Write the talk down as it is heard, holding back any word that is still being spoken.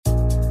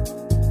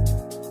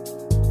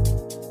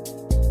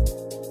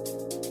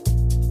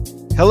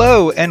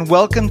Hello, and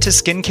welcome to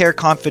Skincare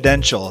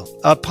Confidential,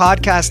 a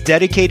podcast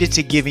dedicated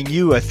to giving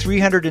you a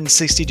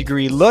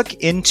 360-degree look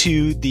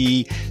into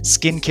the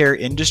skincare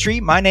industry.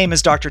 My name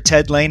is Dr.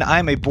 Ted Lane.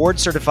 I'm a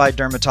board-certified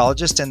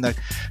dermatologist and the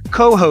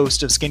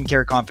co-host of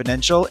Skincare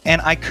Confidential,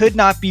 and I could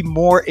not be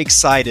more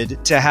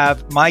excited to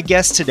have my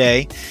guest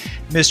today,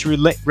 Miss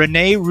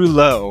Renee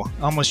Rouleau.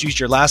 Almost used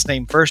your last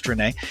name first,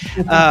 Renee.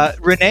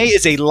 Renee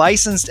is a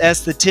licensed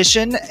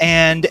esthetician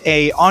and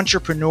an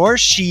entrepreneur.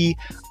 She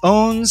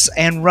owns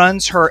and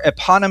runs her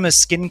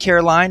eponymous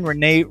skincare line,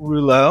 Renee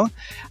Rouleau.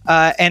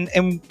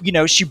 And you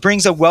know, she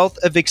brings a wealth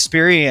of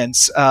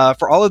experience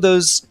for all of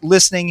those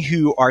listening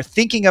who are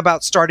thinking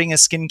about starting a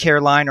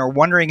skincare line or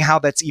wondering how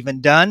that's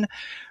even done.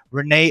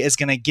 Renee is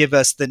going to give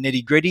us the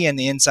nitty-gritty and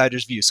the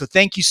insider's view. So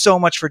thank you so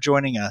much for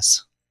joining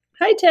us.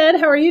 Hi, Ted.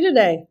 How are you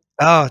today?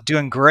 Oh,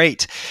 doing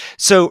great.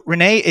 So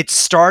Renee, it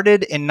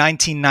started in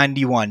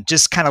 1991.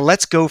 Just kind of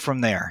let's go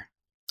from there.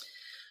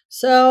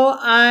 So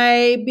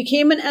I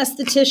became an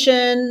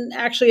esthetician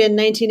actually in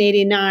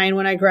 1989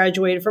 when I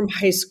graduated from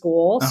high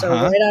school. So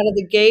right out of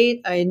the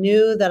gate, I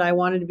knew that I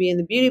wanted to be in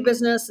the beauty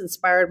business,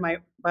 inspired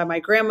by my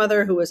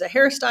grandmother, who was a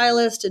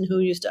hairstylist and who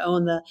used to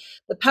own the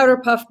Powder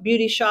Puff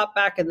beauty shop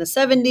back in the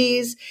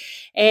 70s.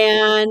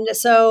 And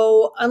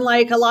so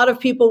unlike a lot of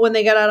people when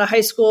they get out of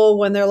high school,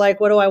 when they're like,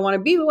 what do I want to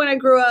be when I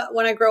grow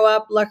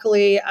up?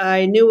 Luckily,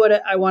 I knew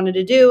what I wanted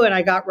to do and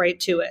I got right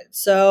to it.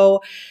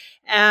 So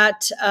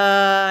at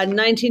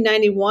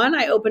 1991,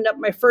 I opened up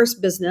my first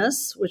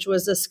business, which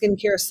was a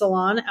skincare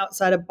salon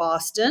outside of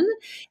Boston,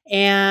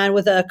 and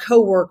with a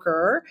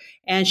coworker.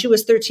 And she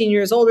was 13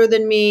 years older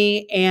than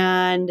me,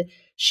 and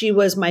she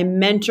was my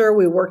mentor.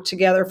 We worked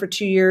together for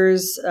 2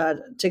 years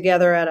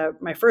together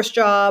at my first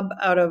job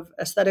out of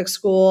aesthetic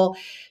school.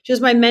 She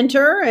was my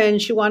mentor,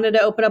 and she wanted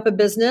to open up a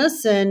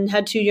business and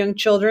had 2 young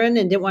children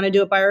and didn't want to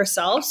do it by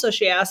herself. So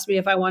she asked me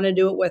if I wanted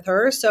to do it with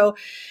her. So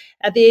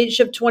at the age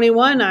of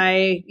 21,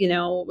 I,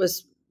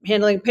 was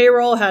handling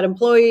payroll, had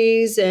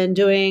employees, and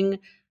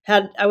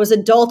I was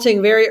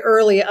adulting very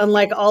early,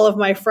 unlike all of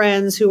my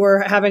friends who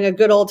were having a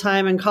good old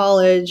time in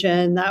college,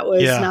 and that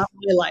was not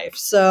my life.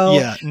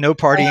 So no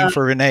partying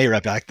for Renee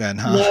right back then,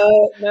 huh?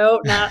 No,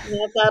 not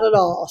that at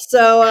all.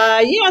 So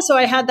so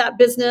I had that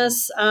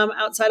business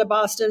outside of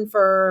Boston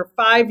for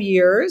 5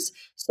 years.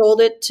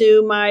 Sold it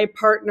to my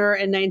partner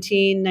in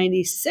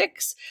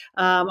 1996.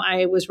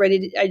 I was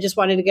ready. I just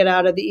wanted to get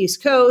out of the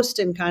East Coast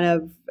and I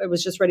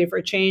was just ready for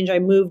a change. I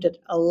moved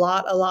a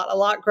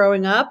lot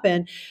growing up,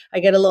 and I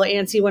get a little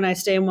antsy when I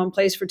stay in one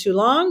place for too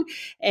long.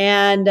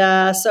 And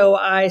so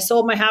I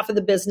sold my half of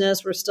the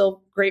business. We're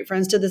still great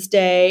friends to this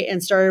day,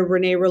 and started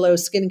Renee Rouleau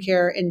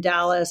Skincare in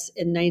Dallas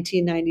in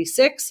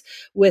 1996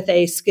 with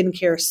a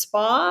skincare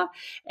spa,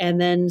 and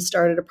then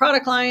started a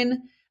product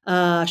line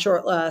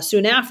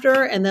soon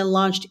after, and then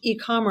launched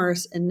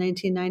e-commerce in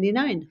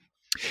 1999.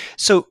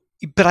 So,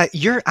 but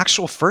your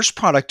actual first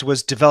product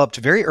was developed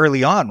very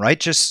early on, right?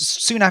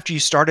 Just soon after you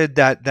started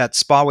that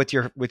spa with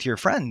your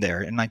friend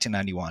there in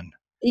 1991.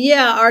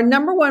 Yeah, our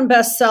number one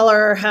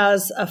bestseller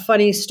has a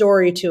funny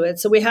story to it.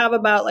 So we have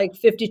about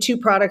 52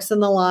 products in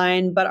the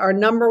line, but our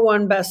number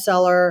one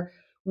bestseller,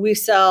 we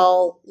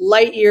sell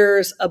light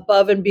years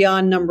above and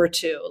beyond number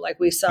 2.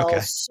 We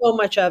sell so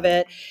much of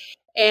it.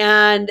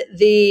 And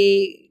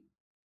the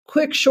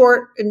quick,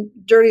 short, and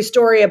dirty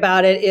story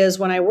about it is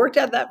when I worked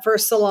at that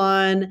first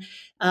salon,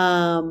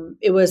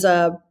 it was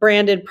a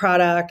branded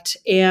product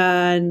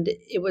and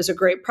it was a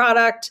great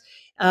product.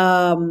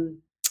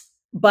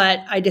 But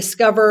I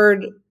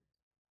discovered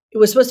it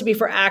was supposed to be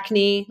for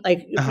acne,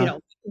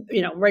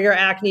 regular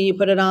acne, you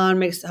put it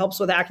on, helps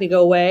with acne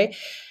go away.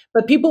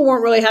 But people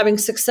weren't really having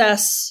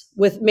success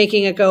with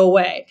making it go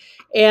away.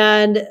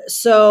 And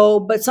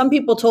so, but some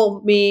people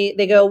told me,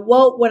 they go,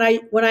 well, when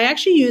I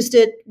actually used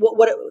it,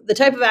 the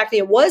type of acne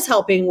it was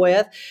helping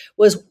with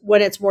was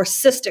when it's more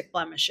cystic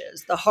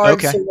blemishes, the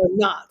hard sore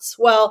knots.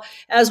 Well,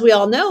 as we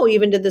all know,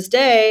 even to this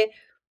day,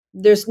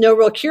 there's no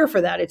real cure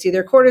for that. It's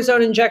either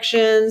cortisone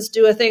injections,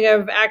 do a thing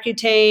of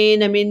Accutane,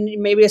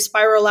 maybe a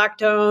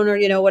spirolactone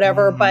or,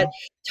 whatever, but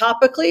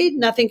topically,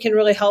 nothing can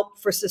really help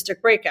for cystic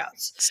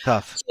breakouts. It's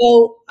tough.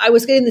 So I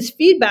was getting this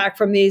feedback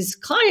from these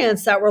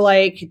clients that were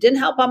like, it didn't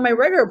help on my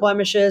regular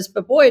blemishes,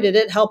 but boy, did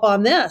it help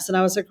on this. And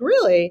I was like,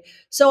 really?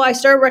 So I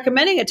started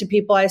recommending it to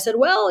people. I said,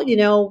 well,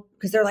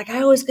 because they're like,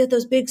 I always get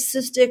those big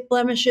cystic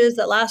blemishes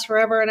that last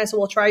forever. And I said,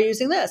 well, try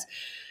using this.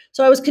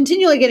 So I was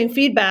continually getting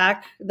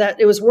feedback that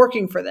it was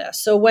working for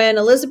this. So when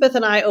Elizabeth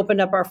and I opened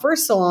up our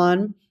first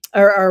salon,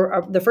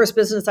 or the first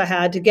business I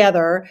had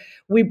together,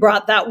 we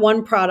brought that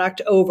one product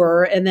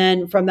over. And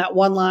then from that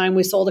one line,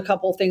 we sold a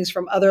couple of things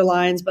from other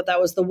lines, but that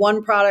was the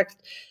one product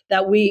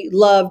that we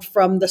loved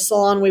from the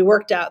salon we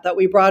worked at that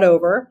we brought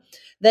over.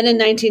 Then in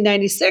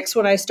 1996,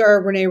 when I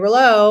started Renee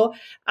Rouleau,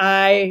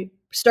 I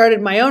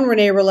started my own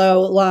Renee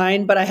Rouleau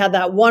line, but I had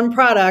that one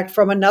product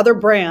from another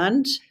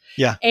brand.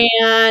 Yeah.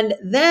 And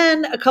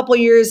then a couple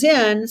years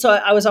in, so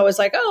I was always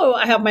like, oh,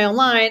 I have my own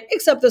line,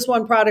 except this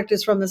one product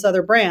is from this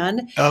other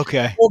brand.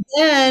 Okay. Well,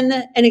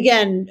 then, and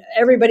again,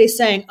 everybody's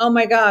saying, oh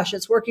my gosh,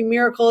 it's working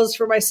miracles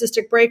for my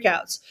cystic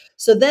breakouts.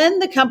 So then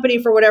the company,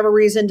 for whatever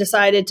reason,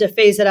 decided to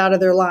phase it out of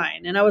their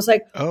line. And I was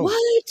like, Oh.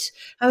 what?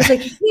 I was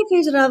like, you can't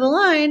phase it out of the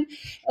line.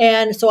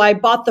 And so I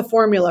bought the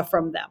formula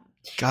from them.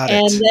 Got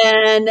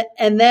it.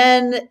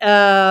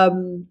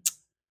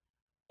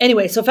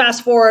 Anyway, so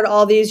fast forward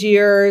all these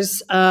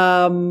years,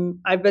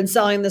 I've been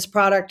selling this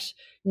product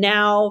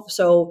now.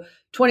 So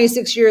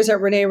 26 years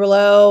at Renee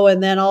Rouleau,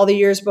 and then all the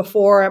years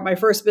before at my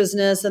first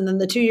business, and then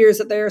the 2 years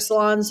at the hair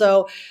salon.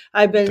 So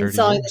I've been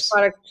selling this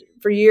product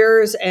for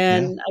years,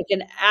 and I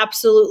can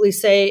absolutely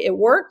say it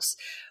works.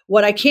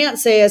 What I can't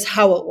say is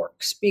how it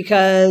works,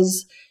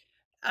 because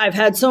I've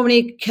had so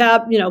many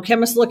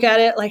chemists look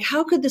at it like,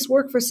 how could this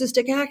work for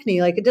cystic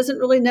acne? Like, it doesn't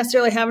really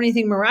necessarily have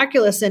anything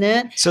miraculous in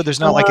it. So there's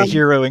not like a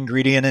hero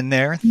ingredient in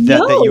there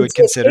that you would it's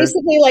consider? It's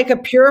basically like a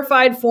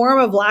purified form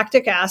of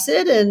lactic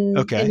acid. And,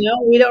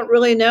 we don't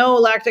really know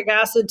lactic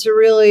acid to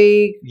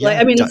really, it's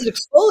an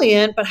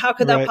exfoliant, but how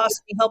could that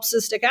possibly help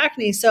cystic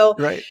acne? So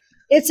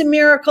it's a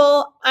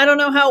miracle. I don't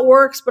know how it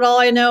works, but all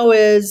I know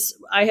is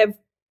I have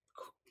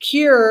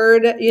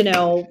cured,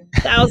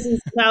 thousands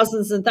and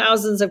thousands and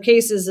thousands of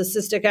cases of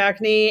cystic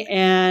acne,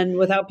 and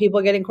without people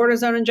getting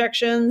cortisone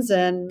injections.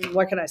 And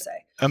what can I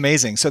say?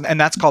 Amazing. So, and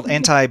that's called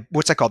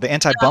what's that called? The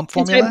anti-bump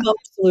formula? Anti-bump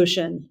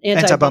solution.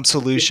 Anti-bump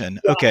solution.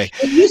 Yeah. Okay.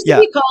 It used to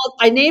be called,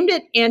 I named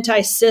it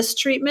anti-cyst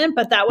treatment,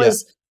 but that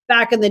was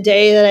back in the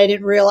day that I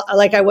didn't realize,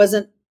 I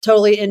wasn't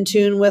totally in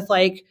tune with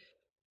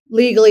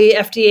legally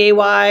FDA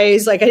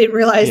wise. I didn't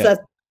realize that,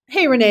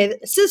 hey, Renee,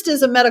 cyst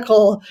is a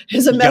medical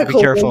be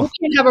careful. You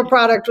can't have a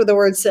product with the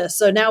word cyst.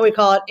 So now we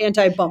call it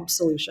anti-bump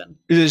solution.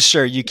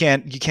 Sure. You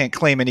can't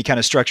claim any kind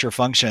of structure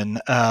function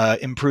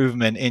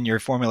improvement in your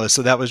formula.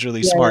 So that was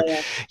really smart.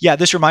 Yeah.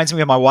 This reminds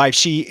me of my wife.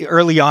 She,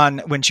 early on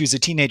when she was a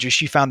teenager,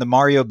 she found the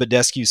Mario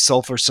Badescu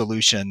sulfur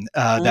solution,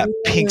 that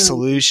pink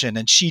solution.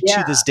 And she,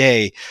 to this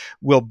day,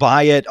 will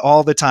buy it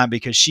all the time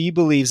because she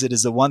believes it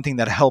is the one thing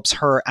that helps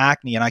her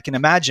acne. And I can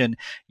imagine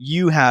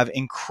you have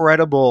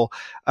incredible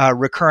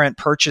recurrent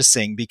purchasing,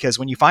 because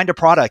when you find a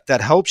product that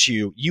helps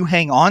you, you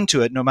hang on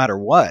to it no matter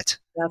what.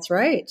 That's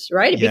right.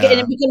 Right. And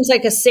it becomes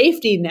like a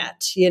safety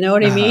net. You know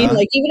what I mean? Even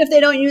if they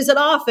don't use it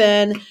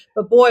often,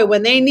 but boy,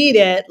 when they need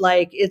it,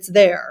 it's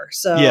there.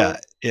 So yeah.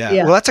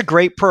 Well, that's a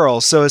great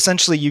pearl. So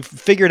essentially you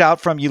figured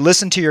out you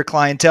listened to your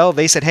clientele.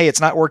 They said, hey,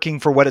 it's not working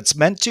for what it's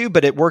meant to,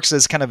 but it works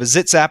as kind of a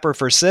zit zapper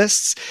for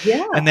cysts.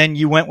 Yeah. And then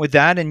you went with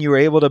that and you were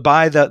able to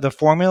buy the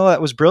formula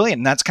that was brilliant.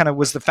 And that's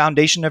was the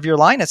foundation of your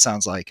line, it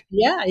sounds like.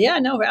 Yeah. Yeah.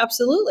 No,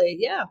 absolutely.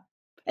 Yeah.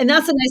 And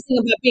that's the nice thing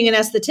about being an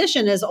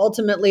esthetician is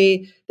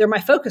ultimately they're my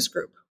focus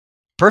group.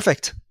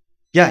 Perfect.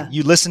 Yeah.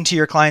 You listen to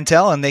your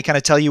clientele and they kind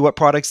of tell you what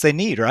products they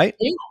need, right?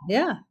 Yeah.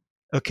 Yeah.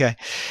 Okay.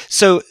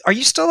 So are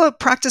you still a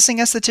practicing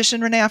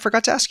esthetician, Renee? I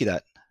forgot to ask you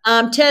that.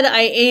 Ted,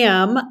 I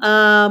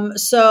am.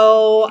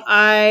 So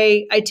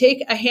I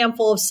take a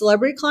handful of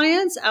celebrity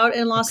clients out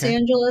in Los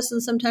Angeles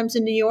and sometimes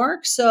in New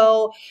York.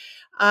 So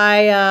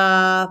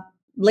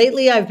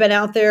lately I've been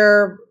out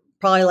there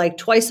probably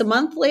twice a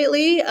month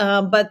lately.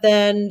 But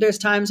then there's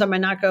times I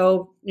might not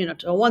go,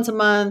 to once a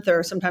month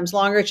or sometimes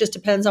longer. It just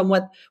depends on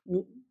when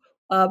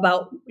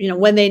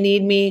they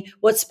need me,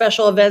 what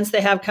special events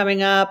they have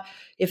coming up,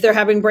 if they're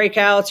having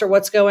breakouts or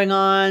what's going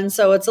on.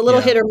 So it's a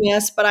little hit or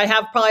miss, but I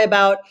have probably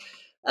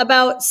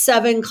about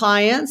 7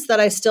 clients that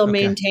I still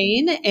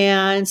maintain.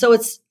 And so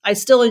I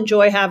still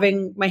enjoy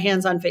having my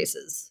hands on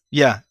faces.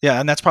 Yeah. Yeah.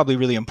 And that's probably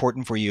really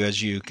important for you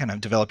as you kind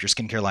of develop your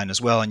skincare line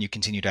as well. And you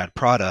continue to add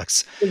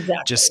products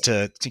just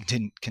to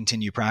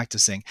continue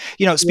practicing.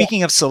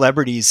 Speaking of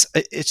celebrities,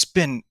 it's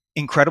been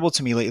incredible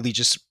to me lately.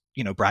 Just,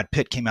 Brad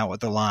Pitt came out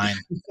with a line,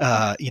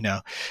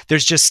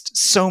 there's just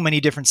so many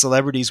different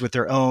celebrities with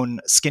their own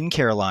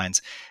skincare lines.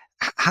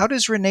 How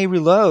does Renee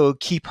Rouleau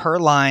keep her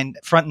line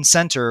front and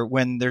center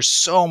when there's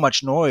so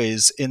much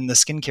noise in the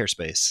skincare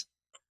space?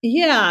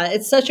 Yeah,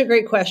 it's such a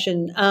great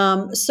question.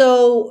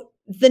 So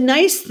the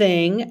nice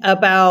thing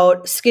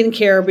about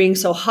skincare being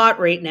so hot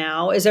right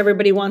now is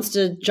everybody wants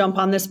to jump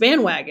on this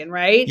bandwagon,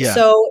 right? Yeah.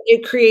 So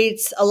it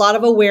creates a lot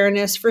of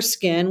awareness for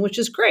skin, which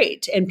is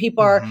great. And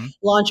people are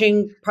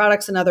launching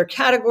products in other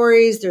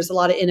categories. There's a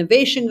lot of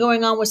innovation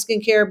going on with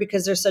skincare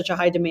because there's such a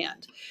high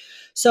demand.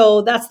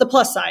 So that's the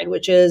plus side,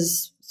 which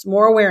is it's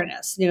more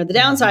awareness. The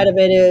downside of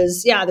it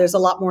is, there's a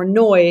lot more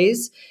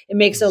noise. It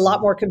makes it a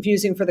lot more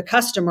confusing for the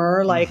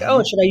customer.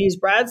 Oh, should I use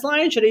Brad's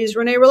line? Should I use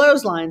Renee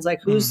Rouleau's lines?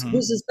 Whose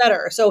is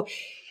better? So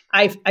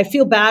I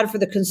feel bad for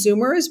the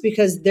consumers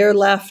because they're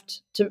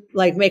left to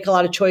make a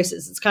lot of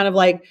choices. It's kind of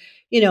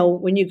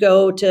when you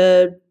go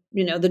to,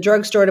 the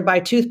drugstore to buy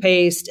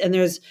toothpaste and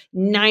there's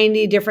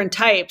 90 different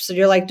types. And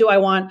you're like, do I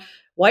want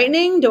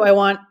whitening? Do I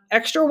want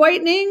extra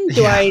whitening?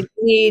 Do I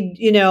need,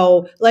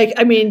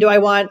 do I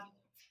want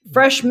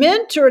fresh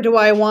mint or do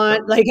I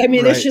want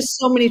there's just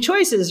so many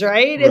choices,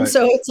 right? And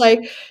so it's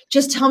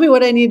just tell me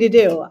what I need to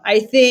do.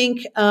 I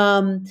think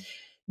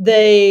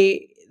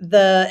the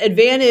the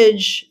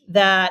advantage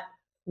that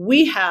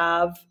we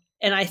have,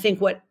 and I think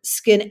what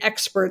skin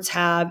experts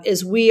have,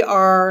 is we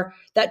are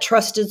that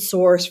trusted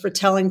source for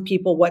telling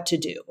people what to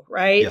do,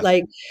 right? Yes.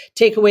 Like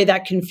take away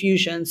that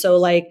confusion. So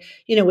like,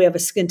 we have a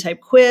skin type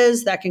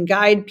quiz that can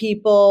guide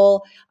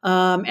people.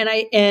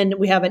 And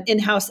we have an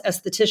in-house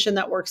esthetician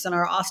that works in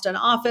our Austin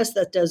office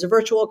that does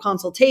virtual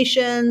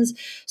consultations.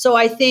 So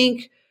I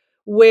think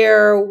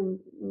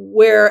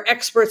where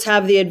experts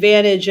have the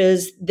advantage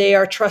is they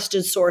are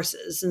trusted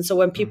sources. And so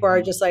when people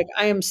are just like,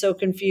 I am so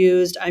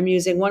confused, I'm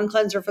using one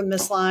cleanser from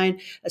this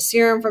line, a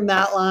serum from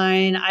that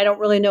line, I don't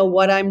really know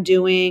what I'm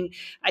doing.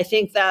 I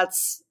think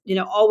that's,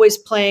 always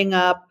playing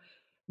up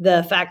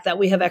the fact that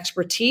we have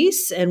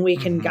expertise and we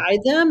can guide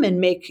them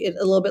and make it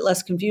a little bit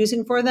less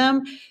confusing for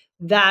them.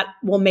 That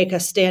will make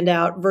us stand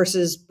out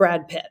versus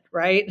Brad Pitt,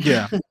 right?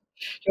 Yeah. You're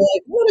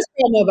like, what does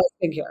Brad know about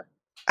skincare?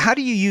 How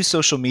do you use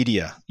social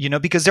media?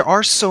 Because there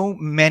are so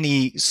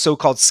many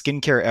so-called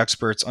skincare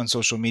experts on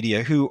social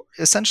media who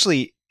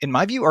essentially, in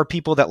my view, are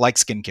people that like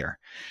skincare,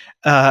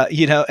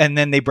 and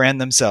then they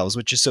brand themselves,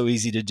 which is so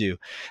easy to do.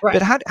 Right.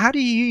 But how do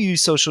you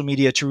use social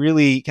media to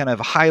really kind of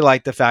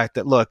highlight the fact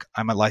that, look,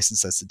 I'm a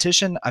licensed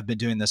esthetician. I've been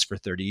doing this for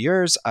 30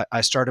 years.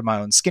 I started my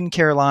own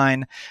skincare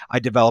line. I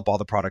develop all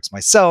the products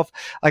myself.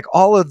 Like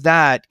all of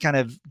that kind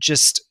of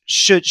just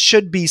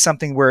should be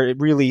something where it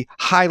really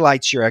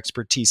highlights your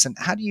expertise. And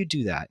how do you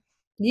do that?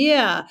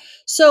 Yeah.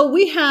 So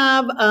we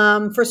have,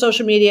 for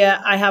social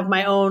media, I have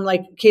my own,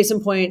 like case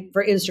in point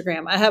for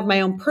Instagram, I have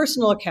my own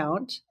personal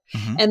account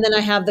and then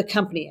I have the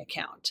company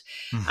account.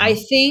 I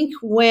think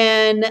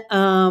when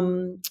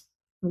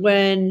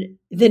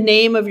the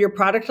name of your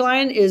product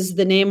line is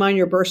the name on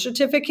your birth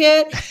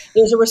certificate,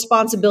 there's a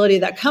responsibility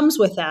that comes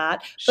with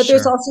that. But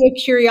there's also a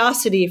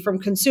curiosity from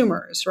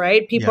consumers,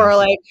 right? People are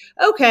like,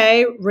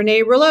 okay,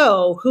 Renee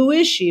Rouleau, who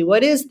is she?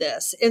 What is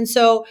this? And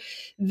so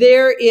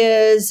there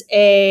is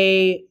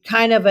a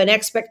kind of an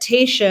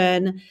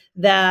expectation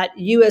that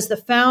you as the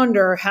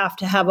founder have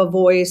to have a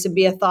voice and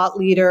be a thought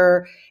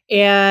leader,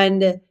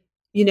 and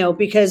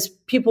because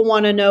people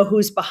want to know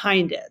who's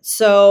behind it.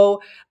 So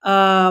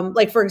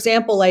like, for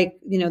example,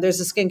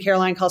 there's a skincare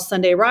line called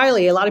Sunday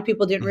Riley. A lot of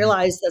people didn't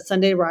realize that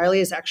Sunday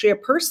Riley is actually a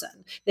person.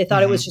 They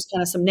thought it was just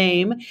kind of some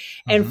name.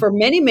 And for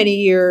many, many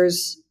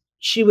years,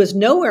 she was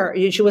nowhere.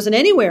 She wasn't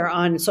anywhere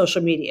on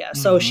social media.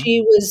 So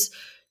she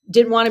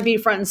didn't want to be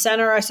front and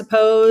center, I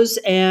suppose,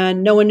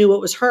 and no one knew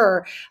it was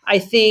her. I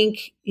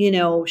think,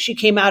 she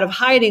came out of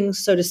hiding,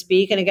 so to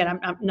speak. And again,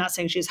 I'm not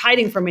saying she's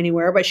hiding from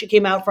anywhere, but she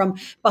came out from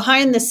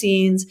behind the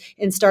scenes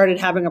and started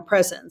having a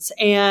presence.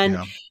 And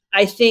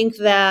I think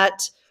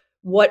that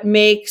what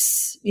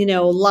makes,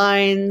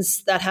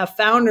 lines that have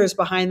founders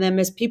behind them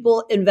is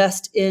people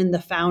invest in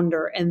the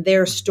founder and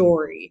their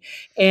story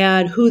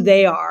and who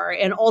they are.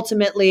 And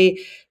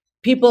ultimately,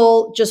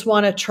 people just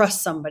want to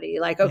trust somebody.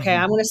 Like, okay,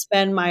 I'm going to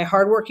spend my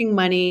hardworking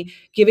money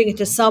giving it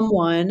to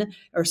someone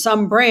or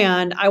some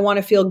brand. I want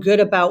to feel good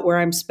about where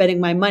I'm spending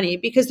my money,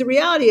 because the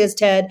reality is,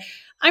 Ted,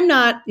 I'm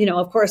not,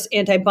 of course,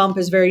 anti-bump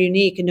is very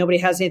unique and nobody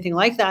has anything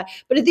like that.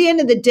 But at the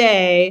end of the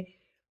day,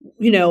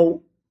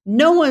 no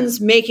one's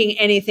making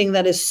anything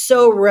that is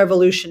so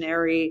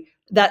revolutionary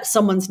that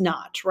someone's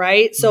not,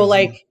 right? So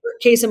like,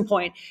 case in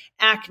point,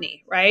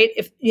 acne, right?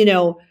 If,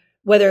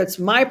 whether it's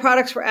my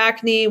products for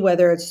acne,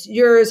 whether it's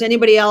yours,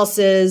 anybody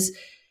else's,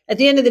 at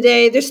the end of the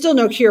day, there's still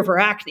no cure for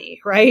acne,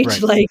 right?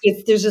 Like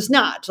there's just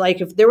not. Like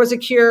if there was a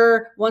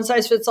cure, one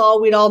size fits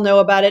all, we'd all know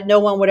about it. No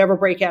one would ever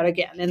break out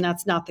again. And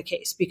that's not the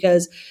case,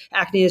 because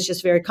acne is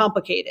just very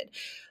complicated.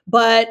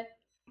 But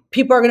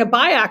people are going to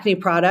buy acne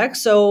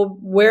products. So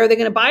where are they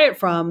going to buy it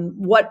from?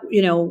 What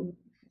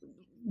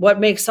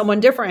makes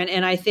someone different?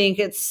 And I think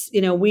it's,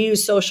 we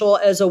use social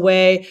as a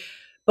way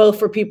both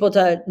for people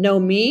to know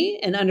me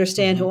and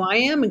understand who I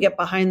am and get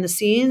behind the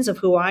scenes of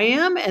who I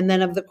am. And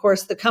then of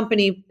course, the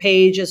company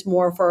page is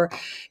more for,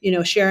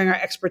 sharing our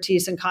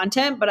expertise and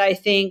content. But I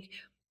think,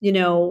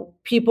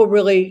 people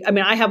really,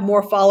 I have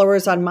more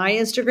followers on my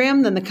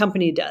Instagram than the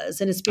company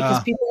does. And it's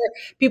because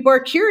people are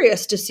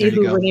curious to see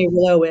who Renee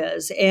Rouleau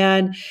is.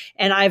 And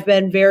I've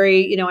been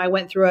very, I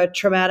went through a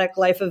traumatic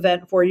life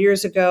event 4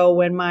 years ago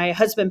when my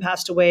husband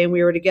passed away, and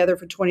we were together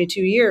for 22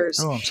 years.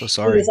 Oh, I'm so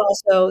sorry. He was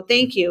also,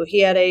 thank you.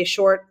 He had a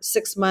short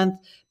 6-month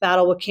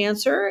battle with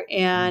cancer.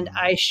 And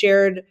I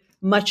shared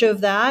much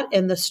of that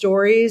and the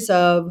stories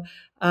of,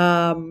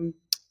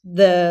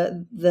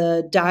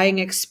 the dying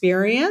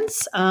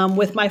experience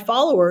with my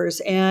followers,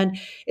 and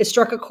it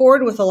struck a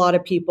chord with a lot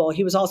of people.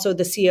 He was also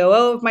the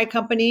COO of my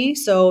company,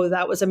 so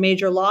that was a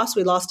major loss.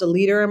 We lost a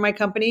leader in my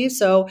company,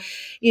 so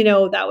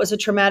that was a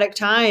traumatic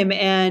time.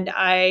 And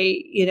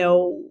I,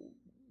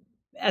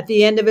 at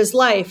the end of his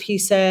life, he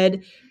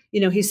said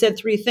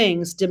 3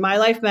 things: did my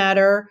life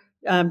matter?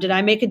 Did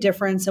I make a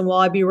difference? And will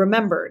I be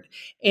remembered?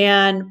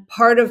 And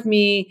part of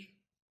me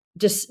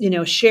just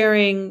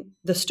sharing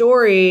the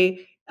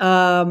story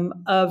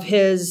of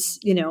his,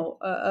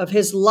 of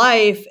his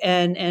life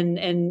and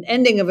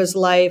ending of his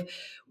life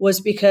was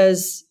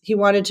because he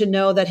wanted to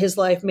know that his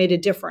life made a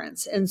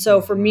difference. And so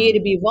for me to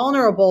be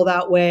vulnerable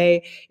that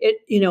way, it,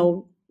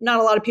 not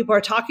a lot of people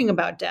are talking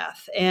about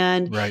death.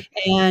 Right.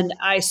 And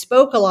I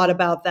spoke a lot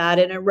about that,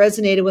 and it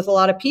resonated with a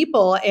lot of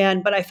people.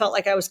 But I felt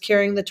like I was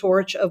carrying the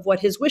torch of what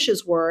his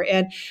wishes were.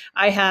 And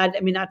I had,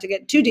 I mean, not to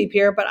get too deep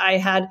here, but I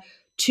had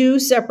two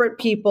separate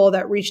people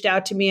that have reached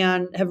out to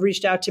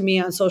me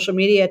on social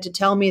media to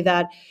tell me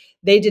that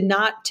they did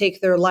not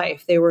take their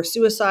life. They were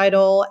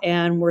suicidal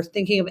and were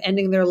thinking of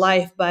ending their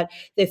life, but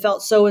they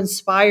felt so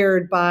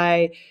inspired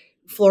by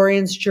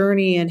Florian's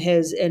journey and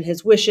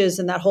his wishes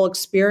and that whole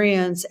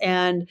experience,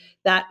 and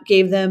that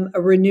gave them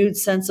a renewed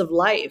sense of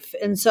life.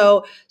 And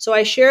so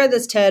I share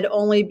this, Ted,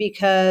 only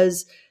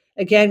because,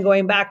 again,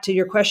 going back to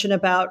your question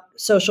about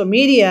social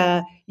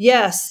media,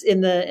 yes,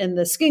 in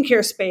the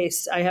skincare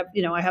space, I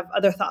have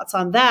other thoughts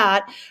on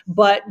that,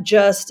 but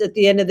just at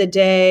the end of the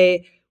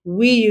day,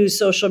 we use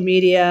social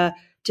media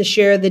to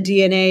share the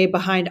DNA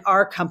behind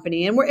our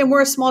company. And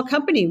we're a small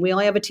company. We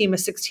only have a team of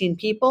 16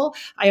 people.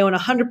 I own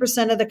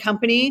 100% of the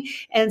company.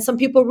 And some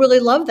people really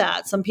love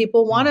that. Some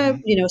people want to,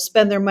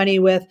 spend their money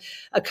with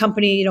a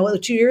company.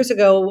 2 years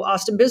ago,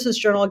 Austin Business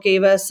Journal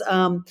gave us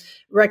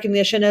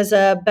recognition as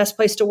a best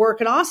place to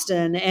work in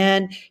Austin.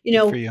 And,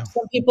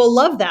 some people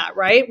love that,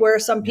 right? Where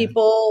some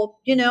people,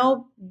 they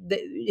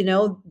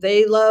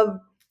love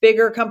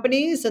bigger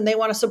companies and they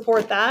want to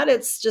support that.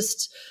 It's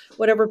just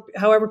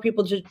however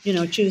people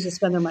choose to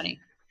spend their money.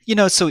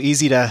 It's so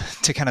easy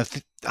to kind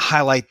of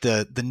highlight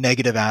the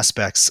negative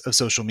aspects of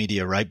social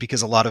media, right?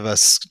 Because a lot of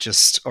us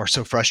just are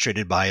so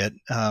frustrated by it,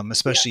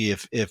 especially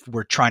if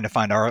we're trying to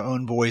find our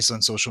own voice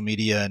on social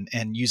media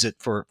and use it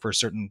for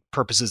certain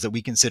purposes that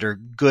we consider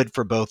good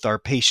for both our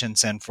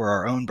patients and for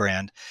our own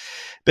brand.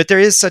 But there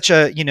is such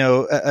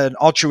an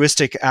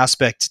altruistic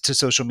aspect to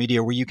social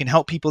media where you can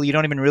help people you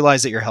don't even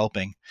realize that you're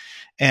helping.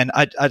 And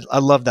I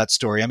love that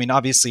story. I mean,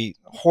 obviously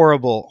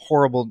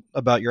horrible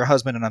about your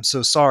husband, and I'm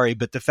so sorry.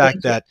 But the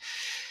fact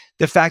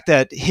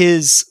that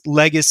his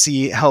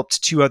legacy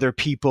helped two other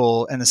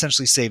people and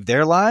essentially saved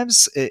their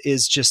lives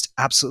is just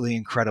absolutely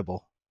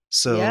incredible.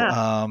 So,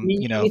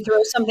 you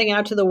throw something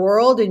out to the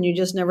world and you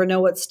just never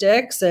know what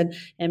sticks.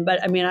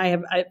 But I mean,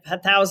 I've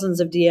had thousands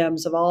of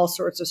DMs of all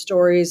sorts of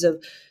stories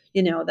of,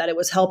 that it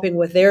was helping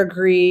with their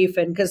grief.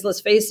 And because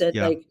let's face it,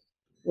 like,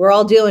 we're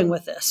all dealing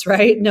with this,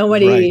 right?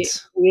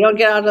 We don't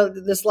get out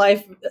of this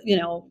life,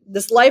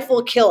 this life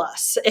will kill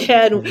us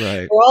and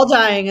we're all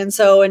dying. And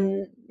so,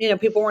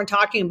 people weren't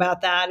talking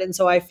about that. And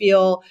so I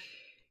feel,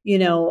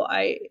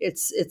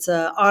 it's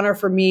an honor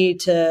for me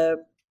to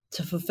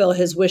fulfill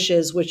his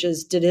wishes, which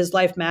is, did his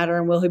life matter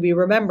and will he be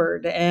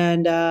remembered?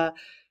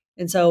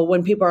 And so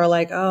when people are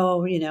like,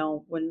 oh,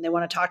 when they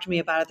want to talk to me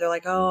about it, they're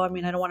like, oh, I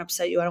mean, I don't want to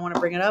upset you. I don't want to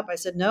bring it up. I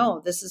said,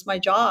 no, this is my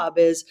job.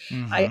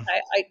 I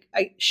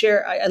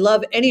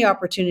love any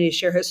opportunity to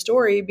share his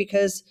story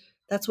because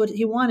that's what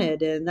he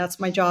wanted. And that's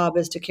my job,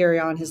 is to carry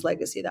on his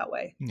legacy that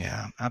way.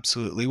 Yeah,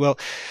 absolutely. Well,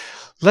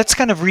 let's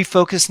kind of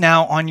refocus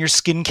now on your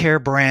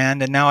skincare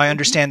brand. And now I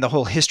understand the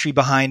whole history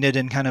behind it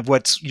and kind of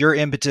what's your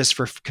impetus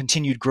for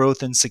continued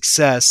growth and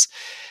success.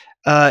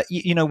 As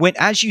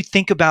you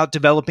think about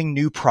developing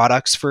new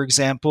products, for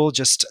example,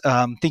 just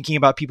thinking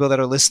about people that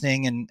are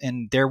listening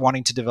and they're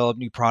wanting to develop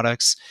new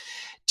products,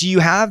 do you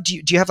have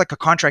like a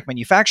contract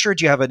manufacturer?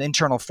 Do you have an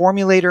internal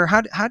formulator?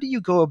 How do you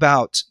go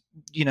about,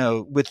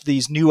 with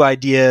these new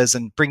ideas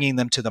and bringing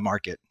them to the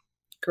market?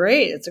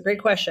 Great. It's a great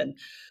question.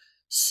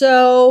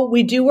 So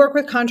we do work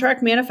with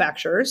contract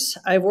manufacturers.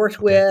 I've worked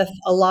with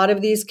a lot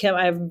of these.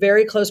 I have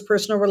very close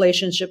personal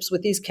relationships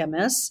with these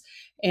chemists,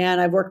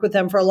 and I've worked with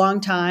them for a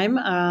long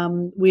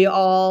time. We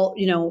all,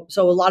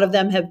 so a lot of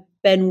them have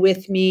been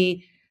with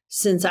me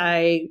since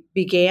I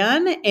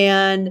began,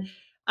 and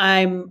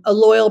I'm a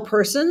loyal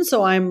person.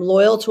 So I'm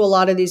loyal to a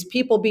lot of these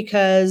people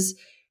because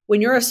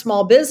when you're a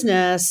small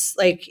business,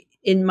 like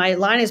in my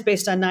line is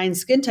based on 9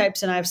 skin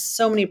types and I have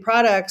so many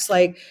products,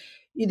 like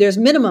there's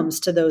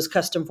minimums to those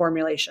custom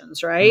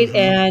formulations, right? Mm-hmm.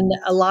 And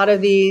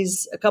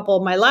a couple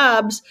of my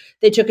labs,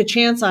 they took a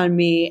chance on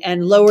me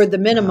and lowered the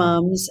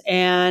minimums,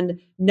 and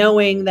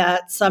knowing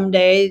that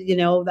someday,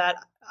 that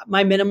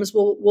my minimums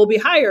will be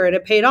higher, and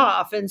it paid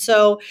off. And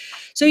so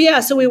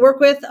we work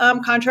with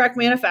contract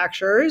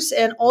manufacturers,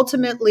 and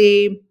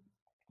ultimately,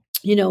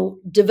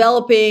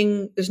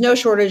 developing, there's no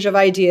shortage of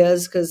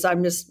ideas because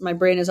my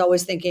brain is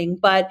always thinking,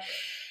 but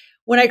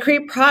when I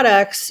create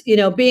products,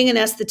 being an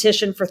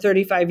esthetician for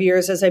 35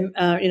 years, as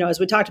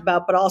we talked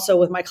about, but also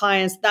with my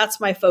clients, that's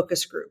my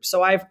focus group.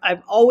 So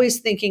I'm always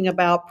thinking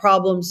about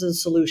problems and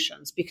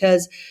solutions,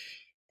 because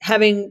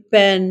having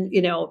been,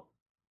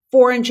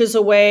 4 inches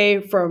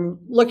away from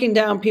looking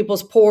down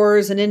people's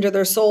pores and into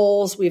their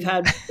souls, we've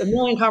had a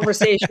million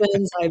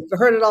conversations. I've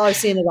heard it all. I've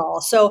seen it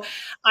all. So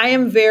I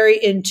am very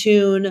in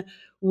tune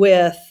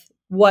with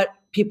what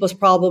people's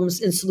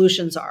problems and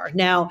solutions are.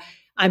 Now,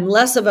 I'm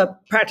less of a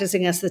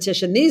practicing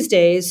esthetician these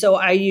days. So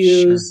I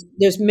use,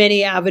 there's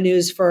many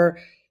avenues for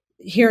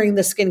hearing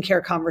the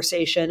skincare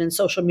conversation, and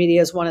social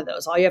media is one of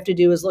those. All you have to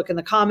do is look in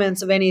the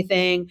comments of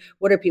anything.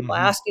 What are people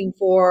asking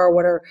for?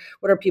 What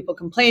are people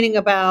complaining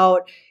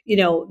about?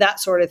 That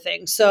sort of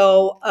thing.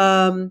 So,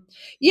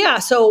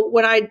 so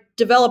when I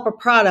develop a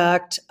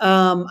product,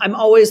 I'm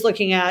always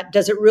looking at,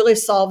 does it really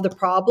solve the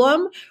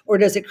problem, or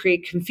does it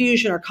create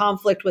confusion or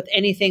conflict with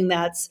anything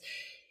that's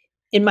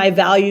in my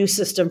value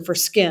system for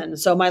skin?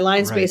 So my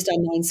line's based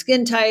on 9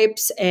 skin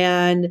types,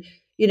 and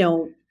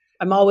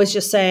I'm always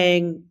just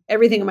saying,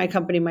 everything in my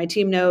company, my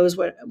team knows,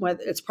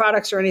 whether it's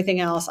products or anything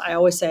else, I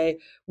always say,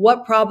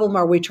 what problem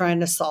are we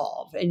trying to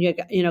solve? And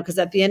because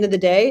at the end of the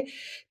day,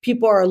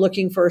 people are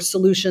looking for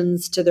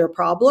solutions to their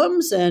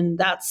problems, and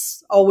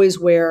that's always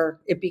where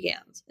it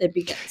begins.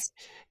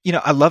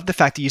 I love the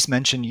fact that you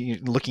mentioned you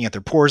looking at their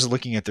pores,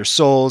 looking at their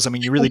souls. I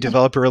mean, you really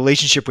develop a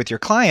relationship with your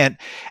client.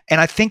 And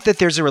I think that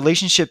there's a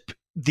relationship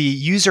the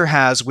user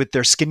has with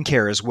their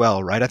skincare as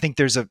well, right? I think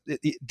there's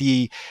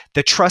the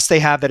trust they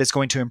have that it's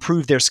going to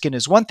improve their skin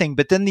is one thing,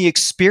 but then the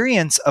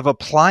experience of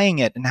applying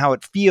it and how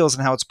it feels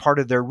and how it's part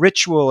of their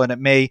ritual, and it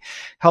may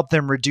help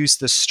them reduce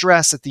the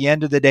stress at the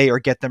end of the day or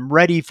get them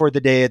ready for the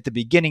day at the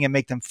beginning and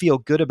make them feel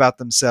good about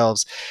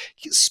themselves.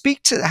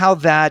 Speak to how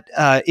that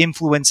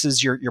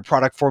influences your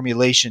product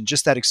formulation,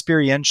 just that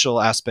experiential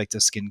aspect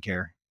of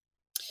skincare.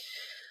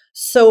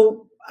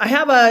 So I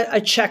have a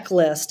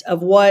checklist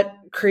of what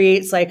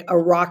creates like a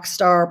rock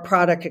star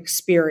product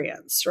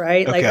experience,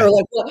 right? Okay.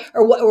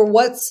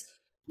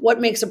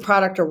 What makes a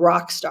product a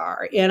rock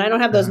star? And I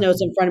don't have those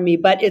notes in front of me,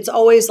 but it's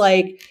always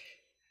like,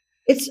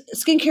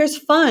 skincare is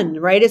fun,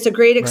 right? It's a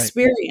great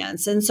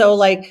experience. Right. And so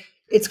like,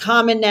 it's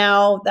common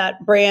now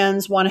that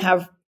brands want to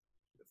have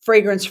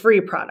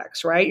fragrance-free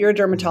products, right? You're a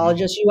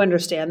dermatologist, you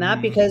understand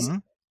that, because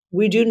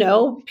we do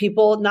know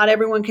not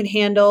everyone can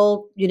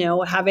handle,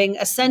 having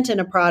a scent in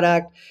a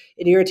product.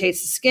 It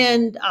irritates the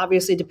skin,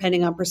 obviously,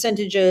 depending on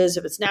percentages,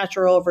 if it's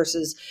natural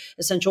versus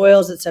essential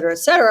oils, et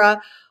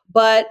cetera,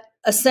 but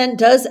a scent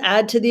does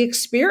add to the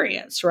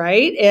experience,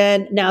 right?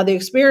 And now the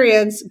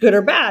experience, good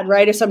or bad,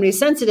 right? If somebody's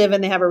sensitive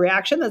and they have a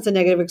reaction, that's a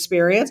negative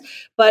experience.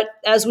 But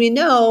as we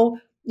know,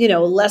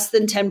 less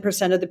than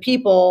 10% of the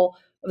people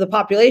of the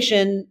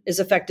population is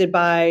affected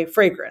by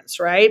fragrance,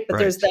 right? But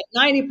there's that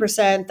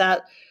 90%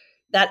 that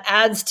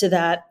adds to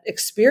that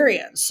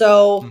experience.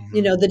 So,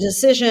 the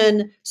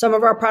decision, some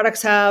of our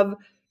products have,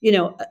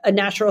 a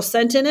natural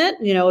scent in it.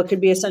 It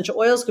could be essential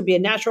oils, could be a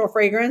natural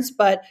fragrance,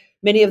 but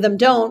many of them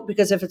don't,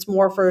 because if it's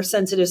more for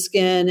sensitive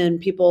skin and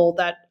people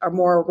that are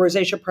more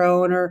rosacea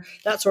prone or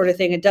that sort of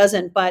thing, it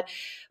doesn't. But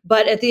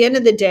at the end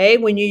of the day,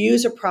 when you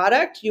use a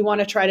product, you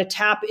want to try to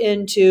tap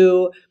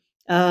into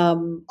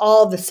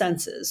all the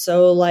senses.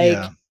 So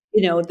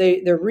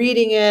they're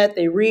reading it,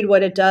 they read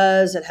what it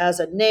does. It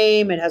has a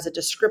name, it has a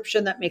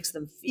description that makes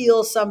them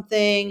feel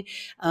something.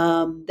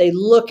 They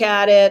look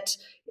at it.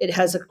 It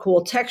has a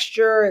cool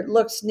texture. It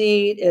looks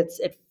neat.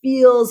 It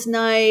feels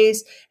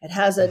nice. It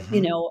has a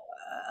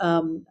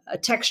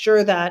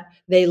texture that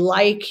they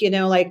like,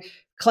 like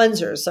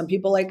cleansers. Some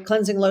people like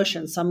cleansing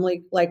lotions, some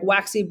like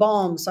waxy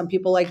balms, some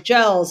people like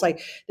gels.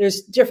 Like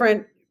there's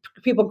different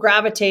people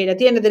gravitate. At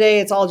the end of the day,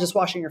 it's all just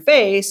washing your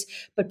face,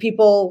 but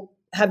people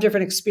have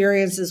different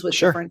experiences with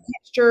different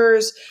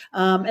textures.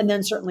 And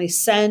then certainly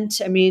scent.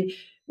 I mean,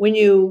 when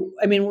you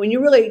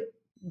really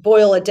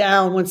boil it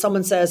down, when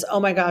someone says, "Oh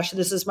my gosh,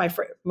 this is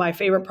my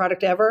favorite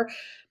product ever,"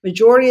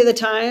 majority of the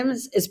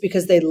times it's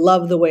because they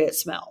love the way it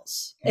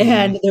smells.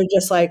 And they're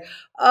just like,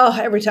 "Oh,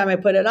 every time I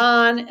put it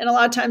on." And a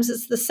lot of times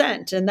it's the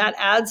scent, and that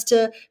adds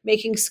to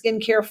making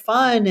skincare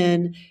fun,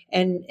 and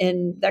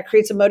that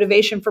creates a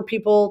motivation for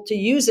people to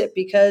use it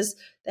because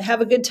they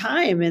have a good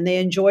time and they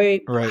enjoy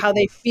how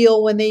they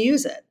feel when they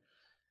use it.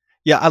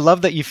 Yeah, I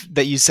love that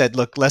you said,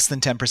 look, less than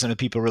 10% of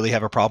people really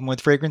have a problem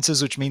with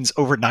fragrances, which means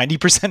over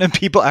 90% of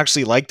people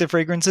actually like the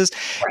fragrances.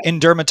 Right.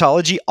 In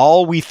dermatology,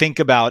 all we think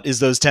about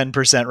is those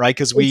 10%, right?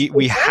 Because we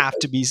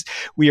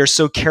are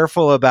so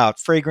careful about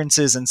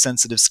fragrances and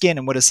sensitive skin,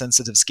 and what does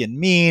sensitive skin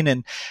mean,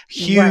 and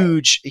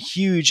huge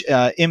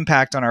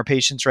impact on our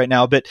patients right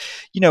now. But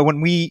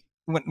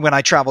when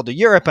I travel to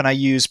Europe and I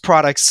use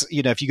products,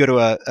 if you go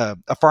to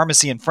a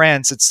pharmacy in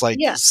France, it's like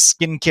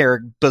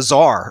skincare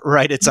bazaar,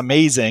 right? It's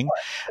amazing.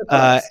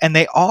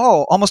 And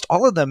almost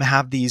all of them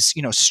have these,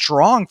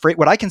 strong,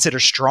 what I consider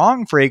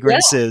strong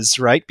fragrances,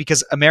 right?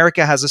 Because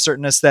America has a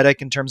certain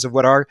aesthetic in terms of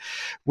what our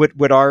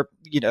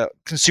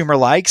consumer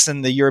likes,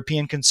 and the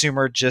European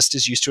consumer just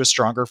is used to a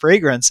stronger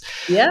fragrance.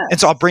 Yeah. And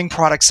so I'll bring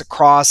products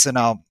across and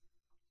I'll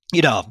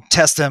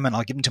test them, and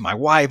I'll give them to my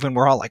wife, and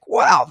we're all like,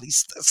 wow, the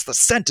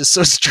scent is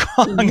so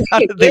strong. How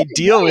do they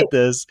deal with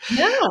this?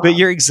 Yeah. But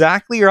you're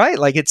exactly right.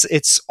 Like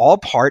it's all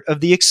part of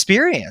the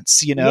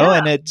experience,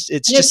 and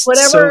it's just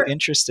so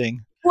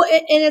interesting. Well,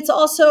 and it's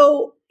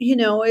also,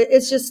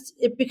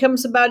 it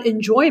becomes about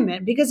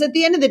enjoyment, because at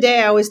the end of the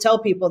day, I always tell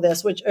people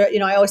this, which,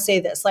 I always say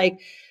this,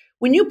 like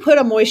when you put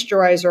a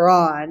moisturizer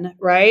on,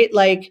 right?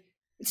 Like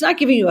it's not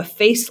giving you a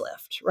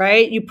facelift,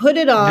 right? You put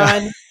it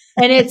on.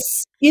 And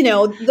it's,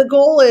 the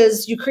goal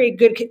is you create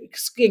good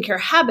skincare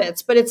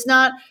habits, but it's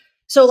not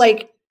so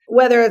like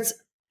whether it's,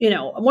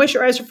 a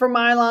moisturizer from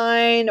my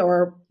line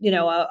or,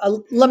 a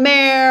La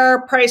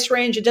Mer price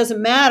range, it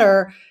doesn't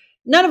matter.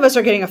 None of us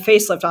are getting a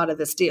facelift out of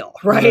this deal,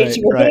 right?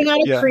 We're putting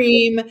on a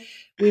cream.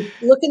 We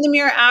look in the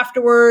mirror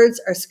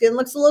afterwards. Our skin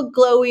looks a little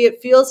glowy.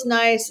 It feels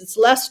nice. It's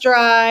less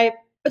dry,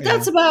 but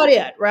that's about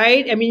it,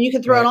 right? I mean, you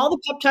can throw in all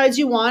the peptides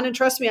you want. And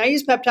trust me, I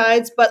use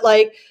peptides, but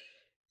like,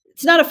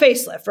 it's not a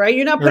facelift, right?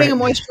 You're not putting a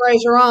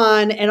moisturizer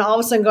on and all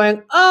of a sudden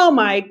going, oh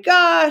my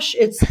gosh,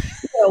 it's,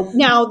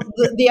 now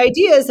the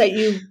idea is that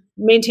you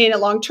maintain it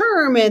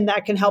long-term and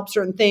that can help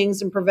certain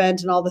things and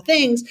prevent and all the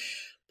things.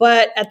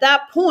 But at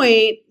that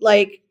point,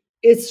 like,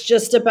 it's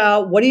just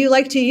about what do you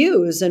like to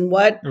use and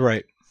what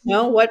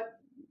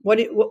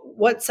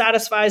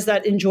satisfies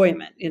that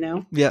enjoyment,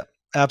 Yeah,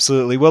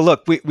 absolutely. Well,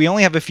 look, we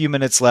only have a few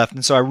minutes left.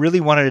 And so I really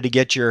wanted to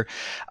get your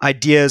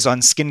ideas on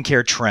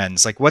skincare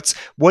trends. Like what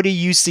do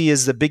you see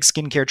as the big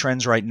skincare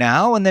trends right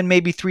now? And then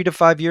maybe 3 to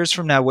 5 years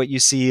from now, what you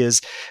see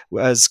as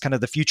kind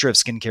of the future of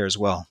skincare as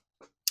well.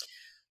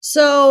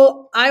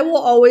 So I will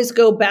always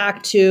go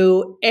back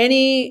to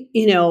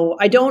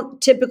I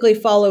don't typically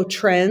follow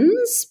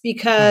trends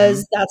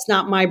because that's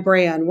not my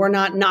brand. We're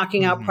not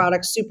knocking out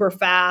products super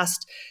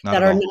fast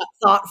that are not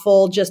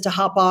thoughtful just to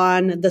hop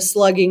on the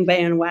slugging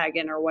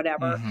bandwagon or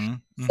whatever.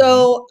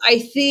 So I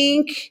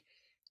think,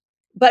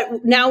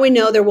 but now we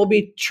know there will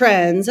be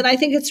trends. And I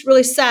think it's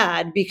really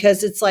sad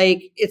because it's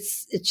like,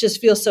 it just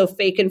feels so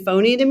fake and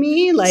phony to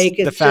me. Like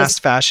it's the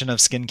fast fashion of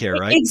skincare,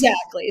 right?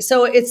 Exactly.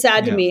 So it's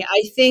sad to me.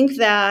 I think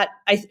that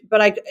at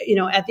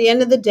the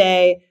end of the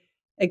day,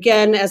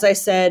 again, as I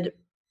said,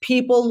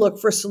 people look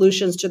for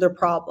solutions to their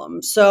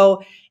problems.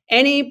 So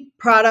any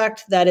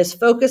product that is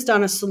focused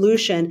on a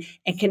solution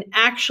and can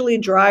actually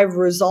drive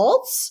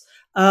results,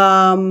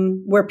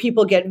 where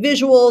people get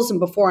visuals and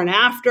before and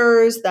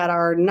afters that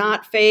are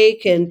not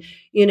fake and,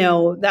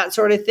 that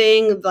sort of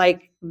thing,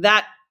 like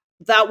that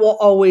will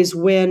always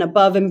win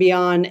above and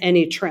beyond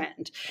any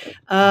trend.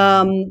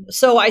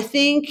 So I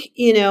think,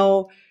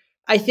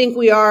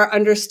 we are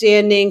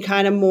understanding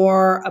kind of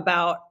more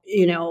about,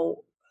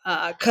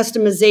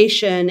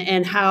 customization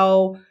and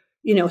how,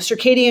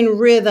 circadian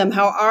rhythm,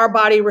 how our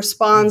body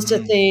responds to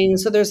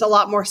things. So there's a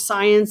lot more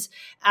science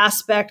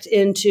aspect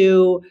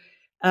into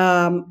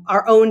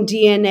our own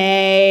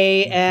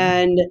DNA.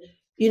 And,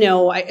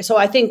 so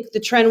I think the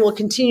trend will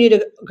continue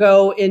to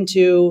go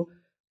into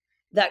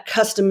that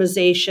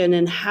customization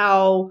and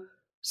how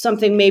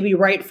something may be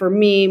right for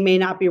me may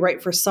not be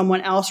right for someone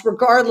else,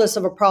 regardless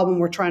of a problem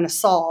we're trying to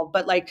solve.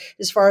 But like,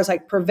 as far as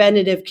like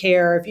preventative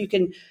care, if you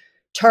can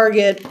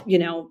target,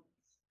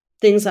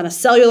 things on a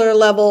cellular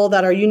level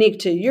that are unique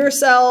to your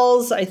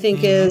cells, I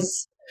think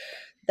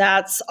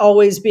that's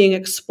always being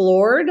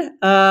explored.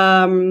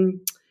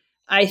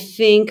 I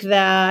think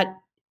that,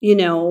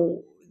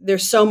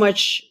 there's so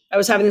much. I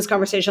was having this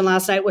conversation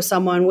last night with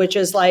someone, which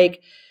is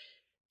like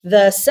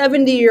the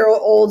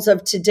 70-year-olds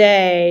of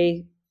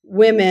today,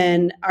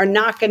 women are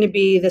not going to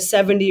be the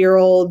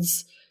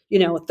 70-year-olds,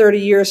 30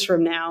 years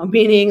from now,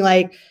 meaning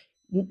like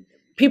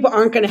people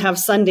aren't going to have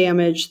sun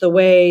damage the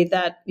way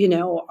that,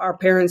 our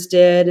parents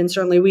did. And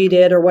certainly we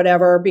did or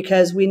whatever,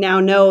 because we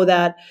now know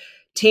that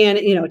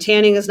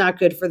tanning is not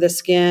good for the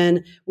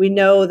skin. We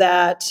know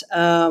that,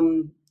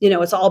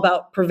 it's all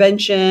about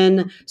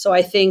prevention. So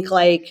I think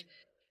like,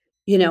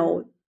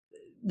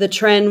 the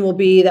trend will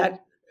be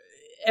that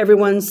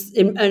everyone's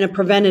in a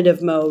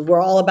preventative mode.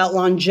 We're all about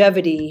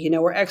longevity.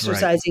 We're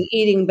exercising,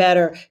 eating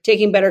better,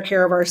 taking better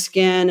care of our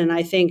skin. And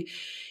I think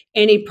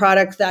any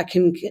product that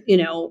can,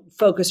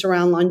 focus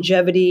around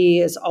longevity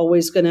is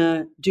always going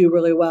to do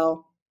really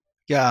well.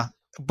 Yeah.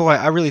 Boy,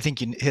 I really think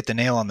you hit the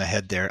nail on the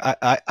head there.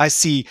 I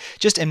see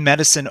just in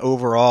medicine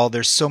overall,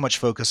 there's so much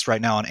focus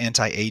right now on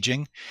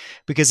anti-aging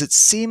because it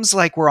seems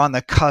like we're on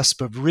the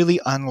cusp of really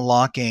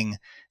unlocking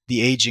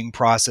the aging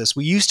process.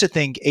 We used to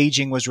think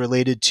aging was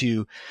related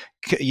to,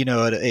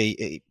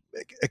 a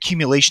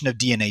accumulation of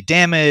DNA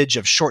damage,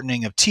 of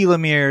shortening of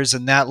telomeres,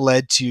 and that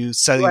led to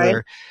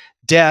cellular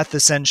death,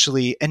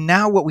 essentially. And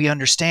now what we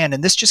understand,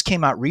 and this just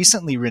came out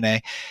recently,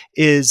 Renee,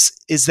 is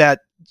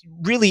that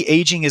really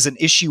aging is an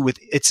issue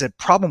it's a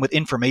problem with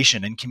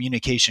information and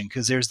communication,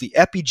 because there's the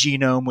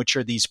epigenome, which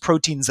are these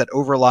proteins that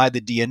overlie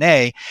the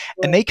DNA,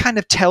 and they kind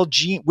of tell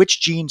which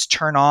genes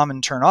turn on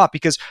and turn off.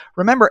 Because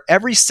remember,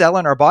 every cell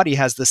in our body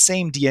has the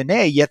same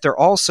DNA, yet they're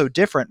all so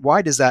different.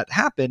 Why does that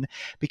happen?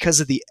 Because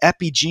of the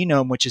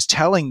epigenome, which is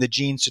telling the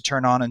genes to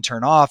turn on and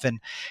turn off. And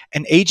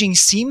aging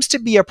seems to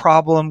be a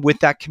problem with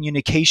that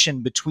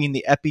communication between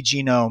the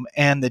epigenome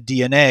and the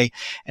DNA.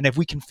 And if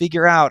we can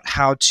figure out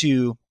how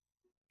to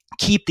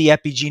keep the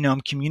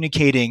epigenome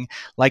communicating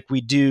like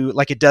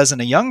it does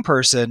in a young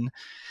person,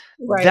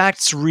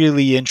 that's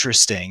really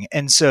interesting.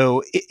 And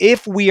so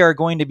if we are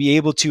going to be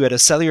able to, at a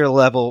cellular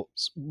level,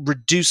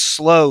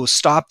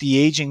 stop the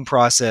aging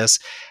process,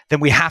 then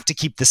we have to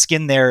keep the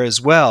skin there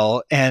as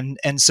well. And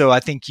so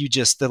I think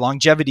the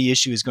longevity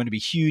issue is going to be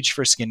huge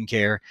for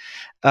skincare.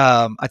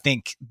 I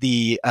think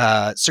the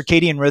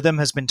circadian rhythm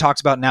has been talked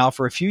about now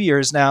for a few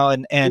years now,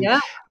 and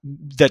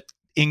that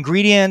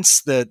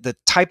ingredients, the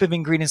type of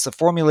ingredients, the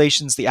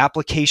formulations, the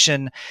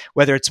application,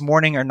 whether it's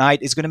morning or night,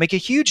 is going to make a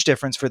huge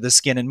difference for the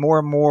skin. And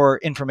more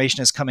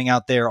information is coming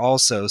out there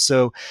also.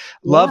 So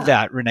love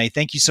that, Renee.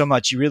 Thank you so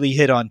much. You really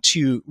hit on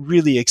two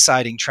really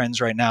exciting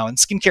trends right now in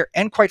skincare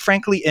and, quite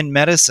frankly, in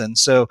medicine.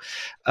 So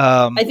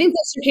I think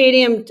the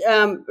circadian,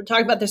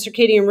 talking about the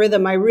circadian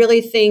rhythm, I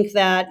really think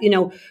that,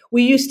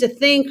 we used to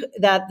think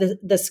that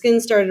the skin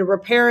started to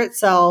repair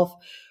itself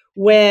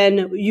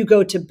when you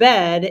go to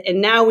bed. And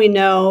now we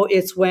know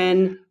it's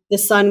when the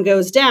sun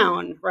goes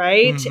down,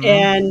 right? Mm-hmm.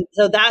 And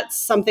so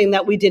that's something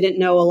that we didn't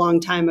know a long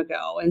time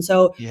ago. And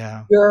so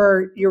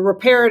your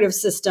reparative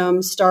system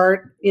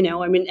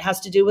it has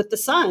to do with the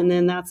sun,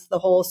 and that's the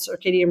whole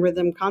circadian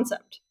rhythm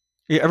concept.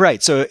 Yeah,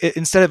 right. So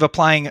instead of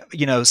applying,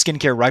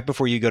 skincare right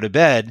before you go to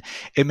bed,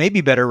 it may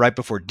be better right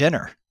before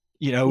dinner.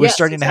 We're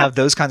starting to have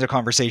those kinds of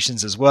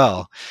conversations as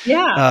well.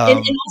 Yeah. And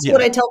also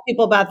what I tell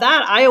people about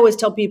that, I always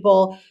tell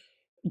people,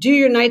 do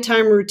your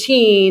nighttime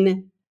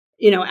routine,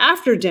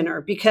 after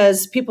dinner,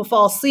 because people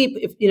fall asleep.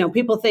 If,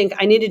 people think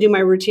I need to do my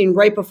routine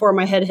right before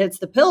my head hits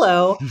the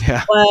pillow,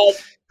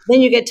 but then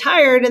you get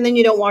tired and then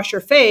you don't wash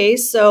your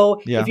face.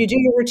 So if you do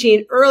your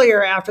routine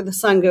earlier after the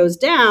sun goes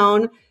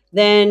down,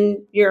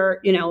 then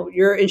you're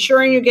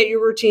ensuring you get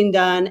your routine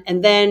done,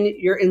 and then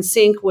you're in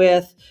sync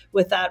with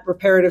that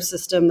reparative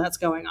system that's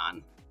going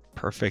on.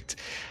 Perfect.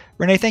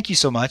 Renee, thank you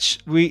so much.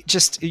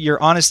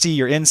 Your honesty,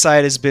 your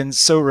insight has been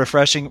so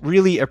refreshing.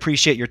 Really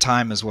appreciate your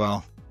time as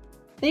well.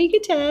 Thank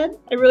you, Ted.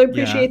 I really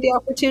appreciate the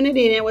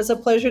opportunity, and it was a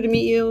pleasure to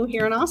meet you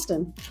here in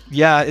Austin.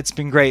 Yeah, it's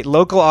been great.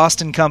 Local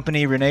Austin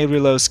company, Renee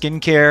Rouleau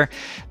Skincare.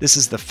 This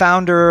is the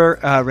founder,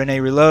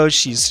 Renee Rouleau.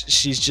 She's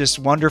just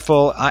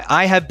wonderful.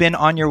 I have been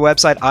on your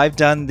website. I've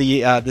done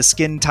the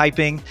skin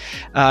typing.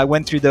 I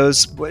went through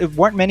those. It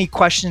weren't many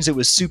questions. It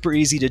was super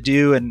easy to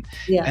do, and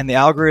the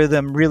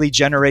algorithm really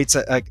generates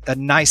a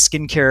nice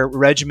skincare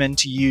regimen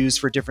to use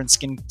for different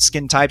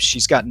skin types.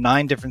 She's got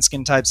 9 different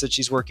skin types that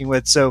she's working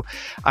with. So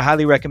I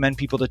highly recommend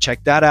people to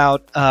check that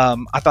out.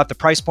 I thought the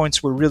price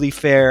points were really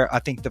fair. I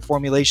think the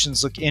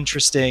formulations look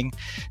interesting.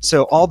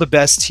 So all the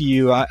best to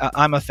you.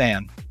 I'm a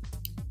fan.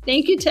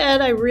 Thank you,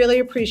 Ted. I really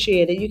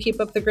appreciate it. You keep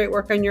up the great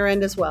work on your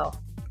end as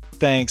well.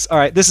 Thanks. All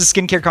right. This is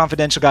Skincare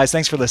Confidential, guys.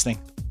 Thanks for listening.